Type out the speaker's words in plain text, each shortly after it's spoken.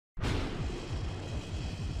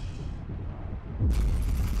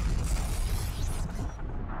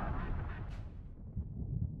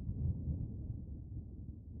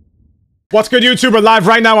What's good, YouTube? We're live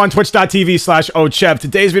right now on twitch.tv/OhChev.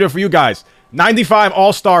 Today's video for you guys. 95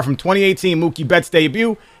 All-Star from 2018 Mookie Betts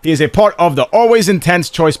debut. He is a part of the Always Intense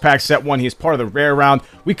Choice Pack Set 1. He is part of the rare round.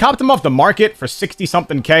 We copped him off the market for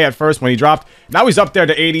 60-something K at first when he dropped. Now he's up there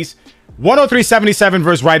to 80s. 103.77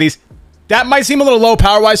 versus righties. That might seem a little low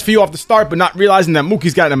power-wise for you off the start, but not realizing that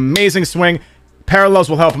Mookie's got an amazing swing. Parallels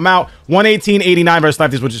will help him out. 118.89 versus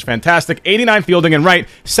lefties, which is fantastic. 89 fielding and right.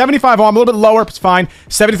 75 arm, a little bit lower, but it's fine.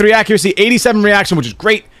 73 accuracy, 87 reaction, which is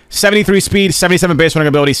great. 73 speed, 77 base running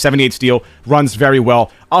ability, 78 steal. Runs very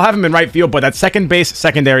well. I'll have him in right field, but that second base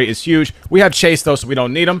secondary is huge. We have Chase, though, so we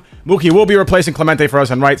don't need him. Mookie will be replacing Clemente for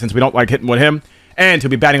us on right, since we don't like hitting with him. And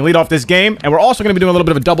he'll be batting leadoff this game. And we're also going to be doing a little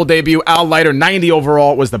bit of a double debut. Al Leiter, 90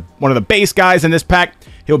 overall, was one of the base guys in this pack.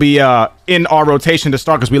 He'll be in our rotation to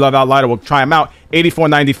start because we love Al Leiter. We'll try him out.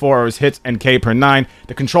 84.94 are his hits and K per 9.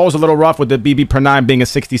 The control's a little rough with the BB per 9 being a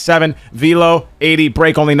 67. Velo, 80.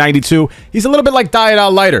 Break only 92. He's a little bit like Diet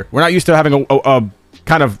Al Leiter. We're not used to having a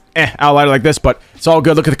kind of Al Leiter like this, but it's all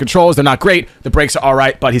good. Look at the controls. They're not great. The breaks are all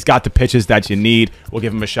right, but he's got the pitches that you need. We'll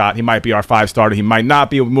give him a shot. He might be our 5-starter. He might not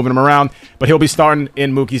be. We're moving him around, but he'll be starting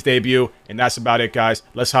in Mookie's debut, and that's about it, guys.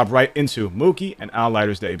 Let's hop right into Mookie and Al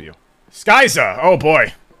Leiter's debut. Skyza. Oh,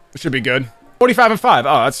 boy. This should be good. 45 and 5.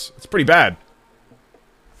 Oh, that's pretty bad.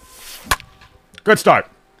 Good start.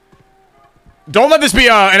 Don't let this be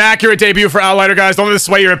an accurate debut for Al Leiter, guys. Don't let this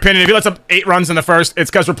sway your opinion. If he lets up 8 runs in the first,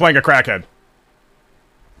 it's because we're playing a crackhead.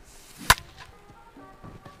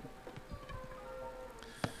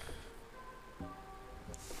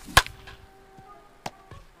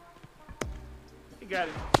 You got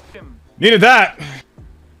it. Needed that.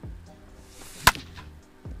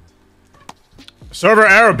 Server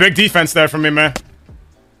error. Big defense there from me, man.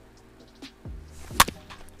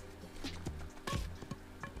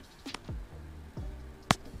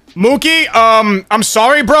 Mookie, I'm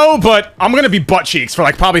sorry, bro, but I'm gonna be butt cheeks for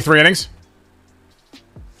like probably 3 innings.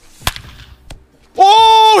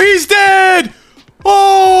 Oh, he's dead!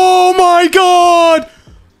 Oh my god!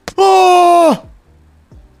 Oh!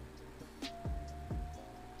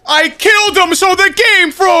 I killed him, so the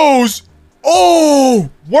game froze! Oh!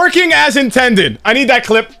 Working as intended. I need that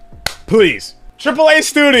clip, please. AAA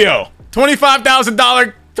Studio.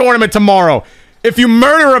 $25,000 tournament tomorrow. If you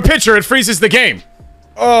murder a pitcher, it freezes the game.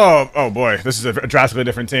 Oh boy. This is a drastically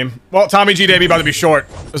different team. Well, Tommy G debut about to be short,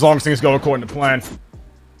 as long as things go according to plan.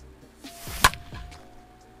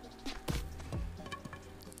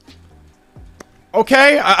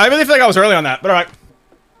 Okay, I really feel like I was early on that, but alright.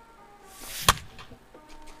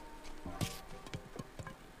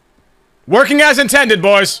 Working as intended,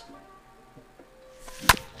 boys.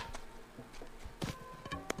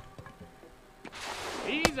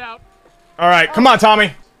 He's out. Alright, come on,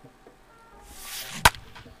 Tommy.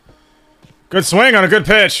 Good swing on a good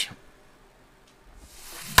pitch.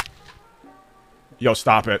 Yo,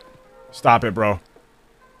 stop it. Stop it, bro.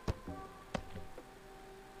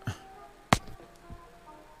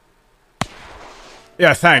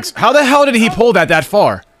 Yeah, thanks. How the hell did he pull that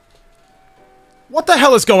far? What the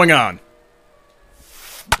hell is going on?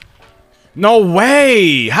 No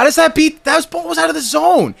way! How does that beat? That ball was out of the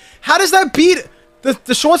zone. How does that beat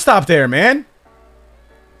the shortstop there, man?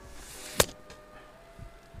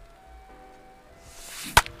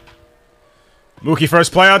 Mookie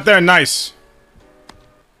first play out there, nice.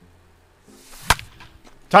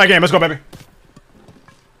 Tie game, let's go, baby.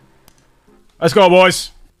 Let's go, boys.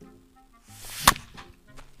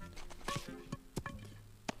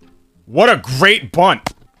 What a great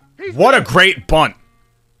bunt. What a great bunt.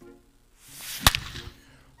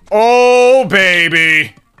 Oh,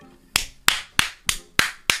 baby.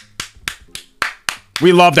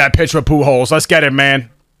 We love that pitch with Pujols. Let's get it, man.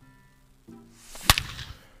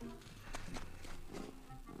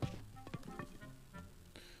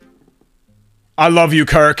 I love you,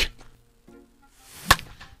 Kirk.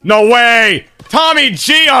 No way. Tommy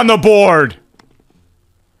G on the board.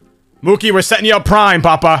 Mookie, we're setting you up prime,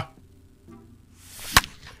 Papa.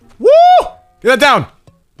 Woo! Get that down.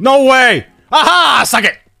 No way. Aha! Suck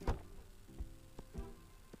it.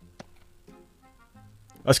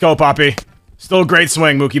 Let's go, Poppy. Still a great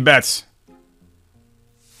swing, Mookie Betts.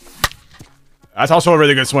 That's also a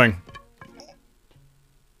really good swing.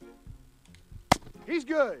 He's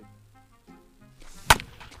good.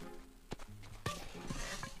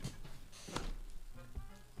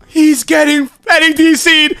 He's getting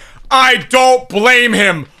DC'd. I don't blame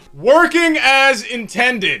him. Working as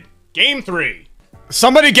intended. Game 3.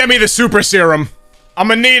 Somebody get me the super serum. I'm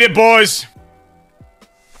gonna need it, boys.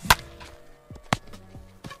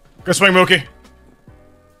 Good swing, Mookie.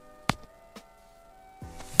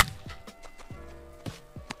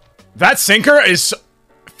 That sinker is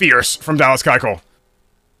fierce from Dallas Keuchel.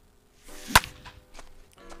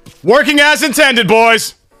 Working as intended,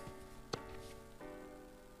 boys.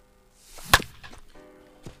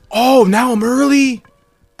 Oh, now I'm early.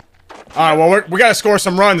 All right, well, we got to score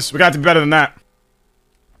some runs. We got to be better than that.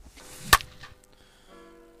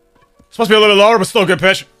 Supposed to be a little lower, but still a good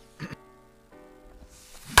pitch.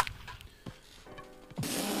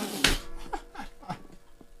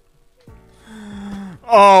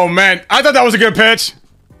 Oh, man. I thought that was a good pitch.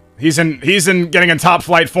 He's in getting in top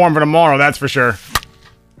flight form for tomorrow, that's for sure.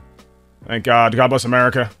 Thank God. God bless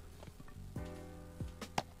America.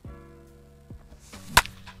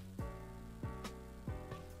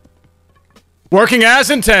 Working as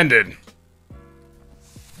intended.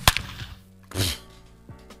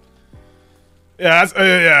 Yeah, that's,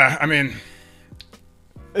 yeah, I mean,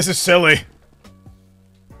 this is silly.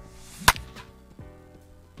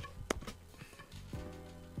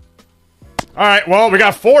 All right, well, we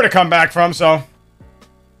got 4 to come back from, so.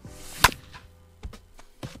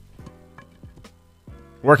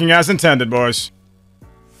 Working as intended, boys.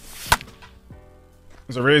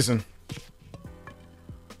 There's a reason.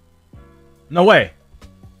 No way.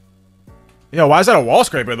 Yo, why is that a wall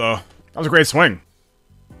scraper, though? That was a great swing.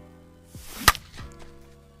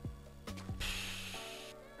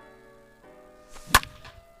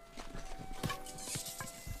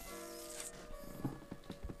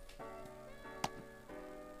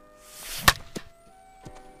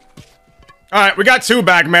 Alright, we got 2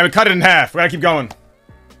 back, man. We cut it in half. We gotta keep going.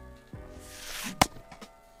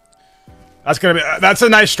 That's a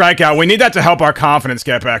nice strikeout. We need that to help our confidence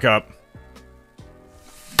get back up.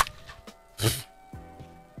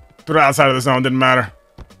 Threw it outside of the zone, didn't matter.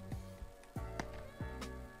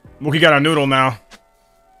 Mookie got a noodle now.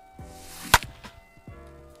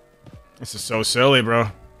 This is so silly, bro.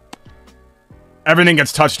 Everything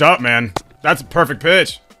gets touched up, man. That's a perfect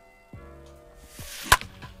pitch.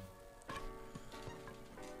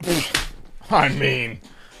 I mean,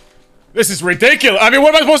 this is ridiculous. I mean,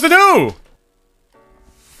 what am I supposed to do?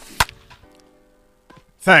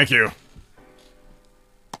 Thank you.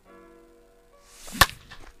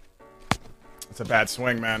 It's a bad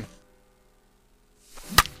swing, man.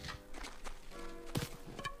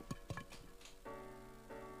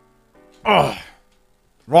 Oh,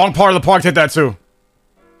 wrong part of the park hit that too.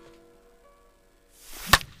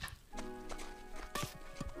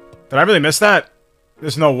 Did I really miss that?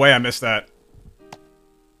 There's no way I missed that.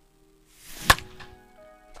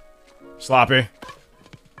 Sloppy.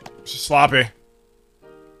 Just sloppy.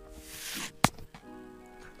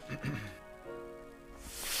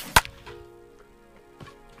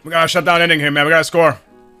 We gotta shut down inning here, man. We gotta score.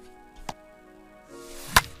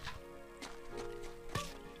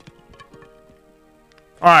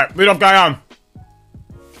 Alright, leadoff guy on.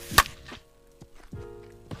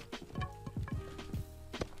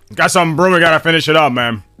 Got some brewing, we gotta finish it up,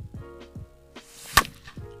 man.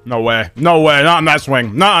 No way. No way. Not on that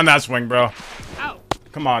swing. Not on that swing, bro. Ow.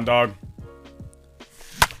 Come on, dog.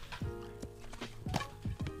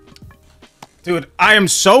 Dude, I am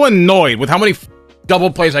so annoyed with how many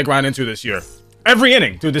double plays I grind into this year. Every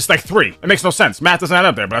inning. Dude, this is like 3. It makes no sense. Math doesn't add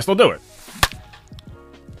up there, but I still do it.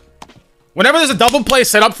 Whenever there's a double play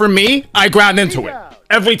set up for me, I grind into it.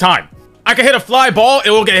 Every time. I can hit a fly ball, it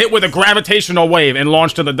will get hit with a gravitational wave and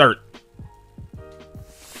launch to the dirt.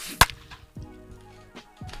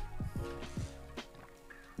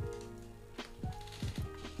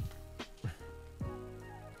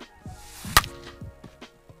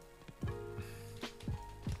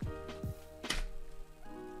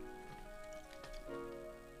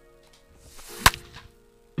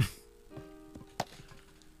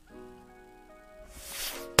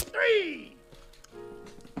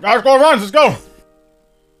 Gotta score runs, let's go!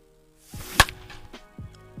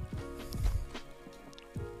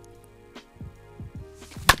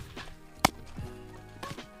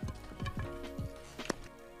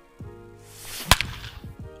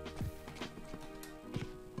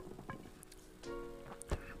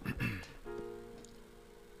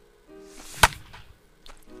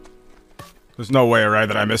 There's no way, right,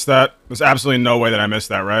 that I missed that? There's absolutely no way that I missed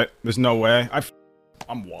that, right? There's no way.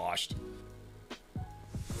 I'm washed.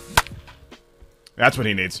 That's what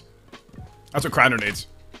he needs. That's what Kriner needs.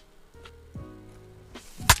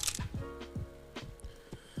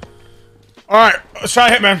 Alright, let's try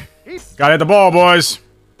a hit, man. Gotta hit the ball, boys.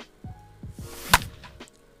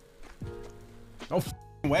 No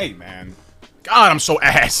f***ing way, man. God, I'm so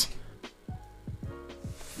ass.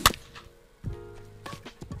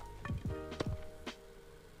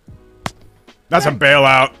 That's a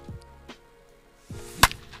bailout.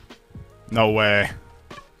 No way.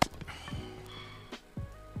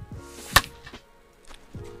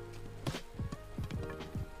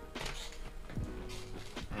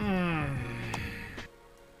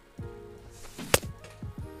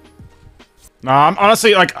 Nah, I'm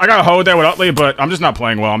honestly, like, I got a hold there with Utley, but I'm just not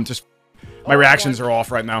playing well. I'm just... My reactions are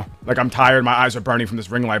off right now. Like, I'm tired. My eyes are burning from this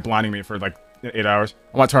ring light blinding me for, like, 8 hours.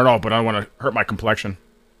 I want to turn it off, but I don't want to hurt my complexion.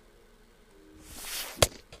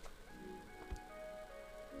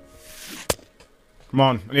 Come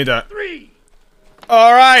on. I need that. 3.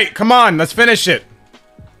 All right. Come on. Let's finish it.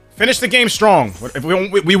 Finish the game strong. If we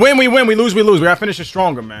win, we win. We lose, we lose. We got to finish it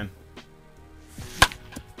stronger, man.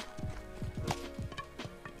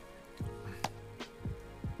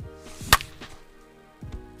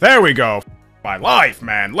 There we go. My life,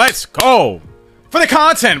 man. Let's go. For the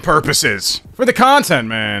content purposes. For the content,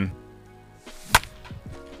 man.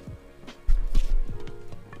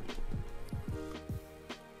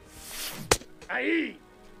 Aye.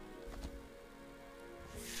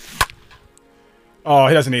 Oh,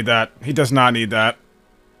 he doesn't need that. He does not need that.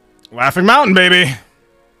 Laughing Mountain, baby.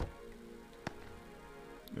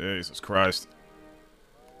 Jesus Christ.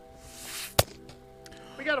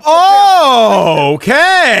 We got a Oh,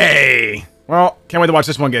 okay. Well, can't wait to watch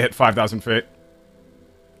this one get hit 5,000 feet.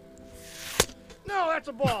 No, that's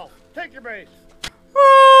a ball. Take your base.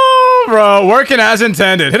 Oh, bro, working as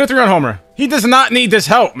intended. Hit a 3-run homer. He does not need this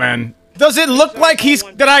help, man. Does it look like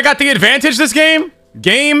that I got the advantage this game?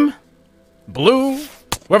 Game? Blue?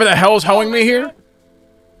 Whoever the hell's hoeing me here?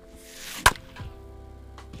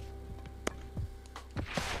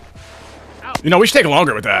 You know, we should take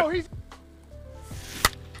longer with that. Oh, he's...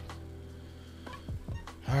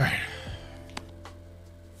 Alright.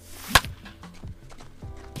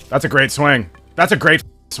 That's a great swing. That's a great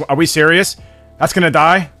Are we serious? That's gonna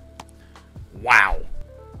die? Wow.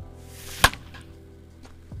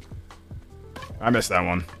 I missed that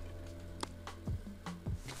one.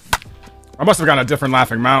 I must have gotten a different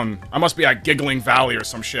Laughing Mountain. I must be at Giggling Valley or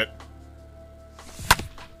some shit.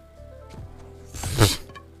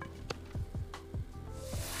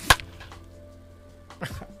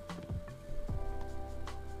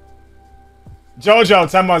 Jojo,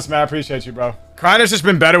 10 months, man. I appreciate you, bro. Kriner's just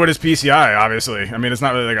been better with his PCI, obviously. I mean, it's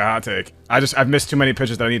not really like a hot take. I've missed too many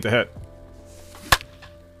pitches that I need to hit.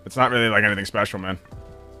 It's not really like anything special, man.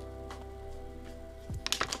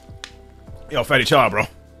 Yo, Fetty, chill out, bro.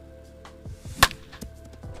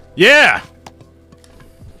 Yeah!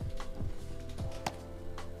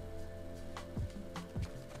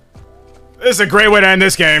 This is a great way to end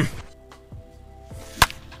this game.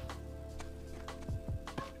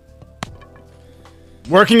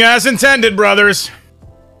 Working as intended, brothers.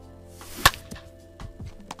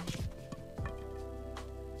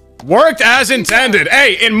 Worked as intended.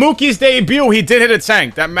 Hey, in Mookie's debut, he did hit a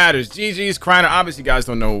tank. That matters. GG's, Kriner. Obviously, you guys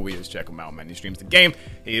don't know who he is. Check him out, man. He streams the game.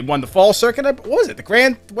 He won the fall circuit. What was it? The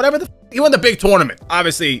grand... Whatever the... He won the big tournament.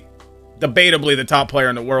 Obviously, debatably the top player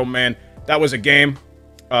in the world, man. That was a game.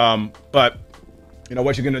 But, you know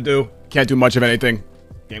what you're going to do? Can't do much of anything.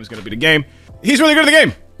 Game's going to be the game. He's really good at the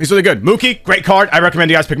game. He's really good. Mookie, great card. I recommend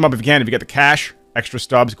you guys pick him up if you can. If you get the cash, extra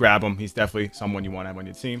stubs, grab him. He's definitely someone you want to have on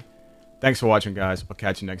your team. Thanks for watching, guys. I'll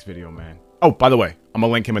catch you next video, man. Oh, by the way, I'm going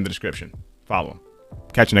to link him in the description. Follow him.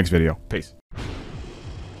 Catch you next video. Peace.